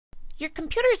Your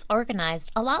computer's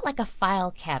organized a lot like a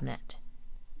file cabinet.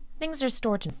 Things are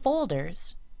stored in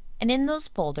folders, and in those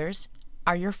folders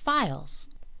are your files.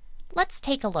 Let's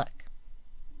take a look.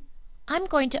 I'm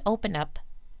going to open up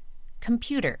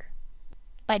Computer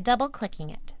by double-clicking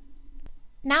it.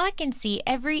 Now I can see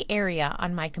every area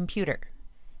on my computer,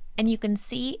 and you can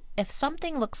see if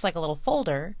something looks like a little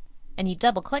folder and you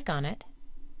double-click on it,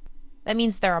 that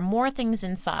means there are more things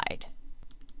inside.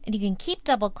 And you can keep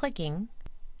double-clicking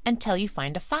until you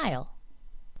find a file.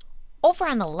 Over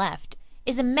on the left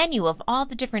is a menu of all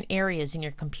the different areas in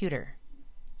your computer.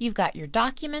 You've got your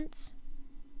documents,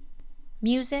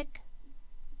 music,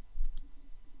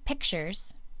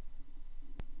 pictures,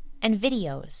 and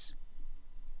videos.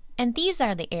 And these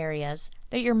are the areas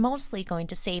that you're mostly going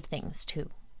to save things to.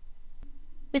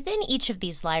 Within each of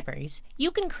these libraries,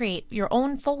 you can create your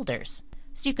own folders,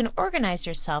 so you can organize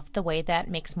yourself the way that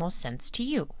makes most sense to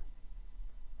you.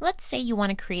 Let's say you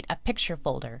want to create a picture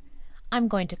folder. I'm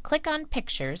going to click on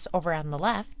Pictures over on the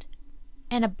left,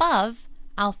 and above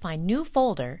I'll find New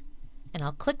Folder, and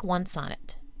I'll click once on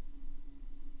it.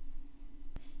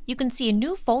 You can see a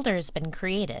new folder has been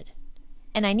created,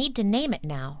 and I need to name it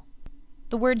now.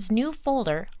 The words New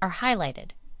Folder are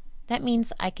highlighted. That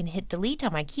means I can hit Delete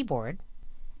on my keyboard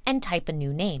and type a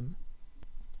new name.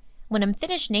 When I'm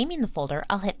finished naming the folder,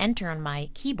 I'll hit Enter on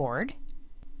my keyboard,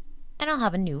 and I'll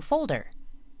have a new folder.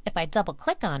 If I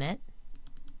double-click on it,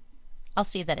 I'll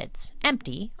see that it's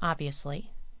empty,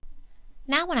 obviously.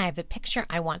 Now when I have a picture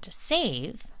I want to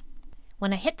save,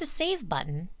 when I hit the Save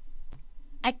button,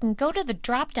 I can go to the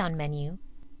drop-down menu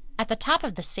at the top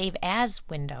of the Save As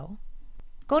window,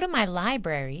 go to my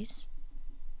Libraries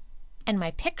and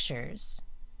my Pictures,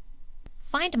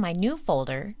 find my new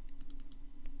folder,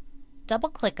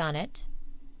 double-click on it,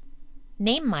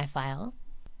 name my file,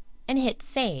 and hit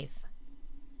Save.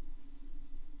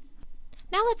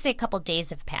 Now let's say a couple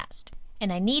days have passed,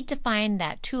 and I need to find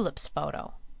that tulips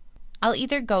photo. I'll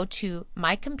either go to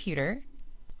My Computer,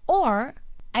 or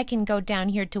I can go down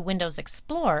here to Windows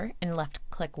Explorer and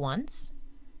left-click once,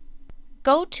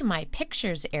 go to my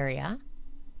Pictures area,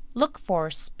 look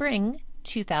for Spring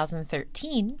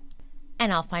 2013,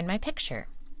 and I'll find my picture.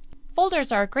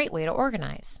 Folders are a great way to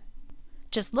organize.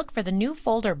 Just look for the New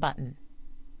Folder button.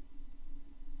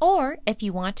 Or if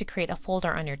you want to create a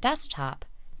folder on your desktop,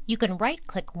 you can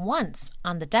right-click once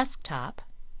on the desktop,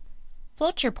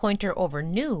 float your pointer over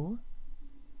New,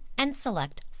 and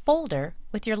select Folder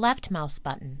with your left mouse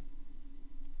button.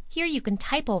 Here you can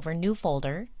type over New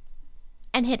Folder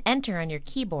and hit Enter on your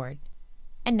keyboard,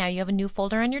 and now you have a new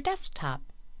folder on your desktop.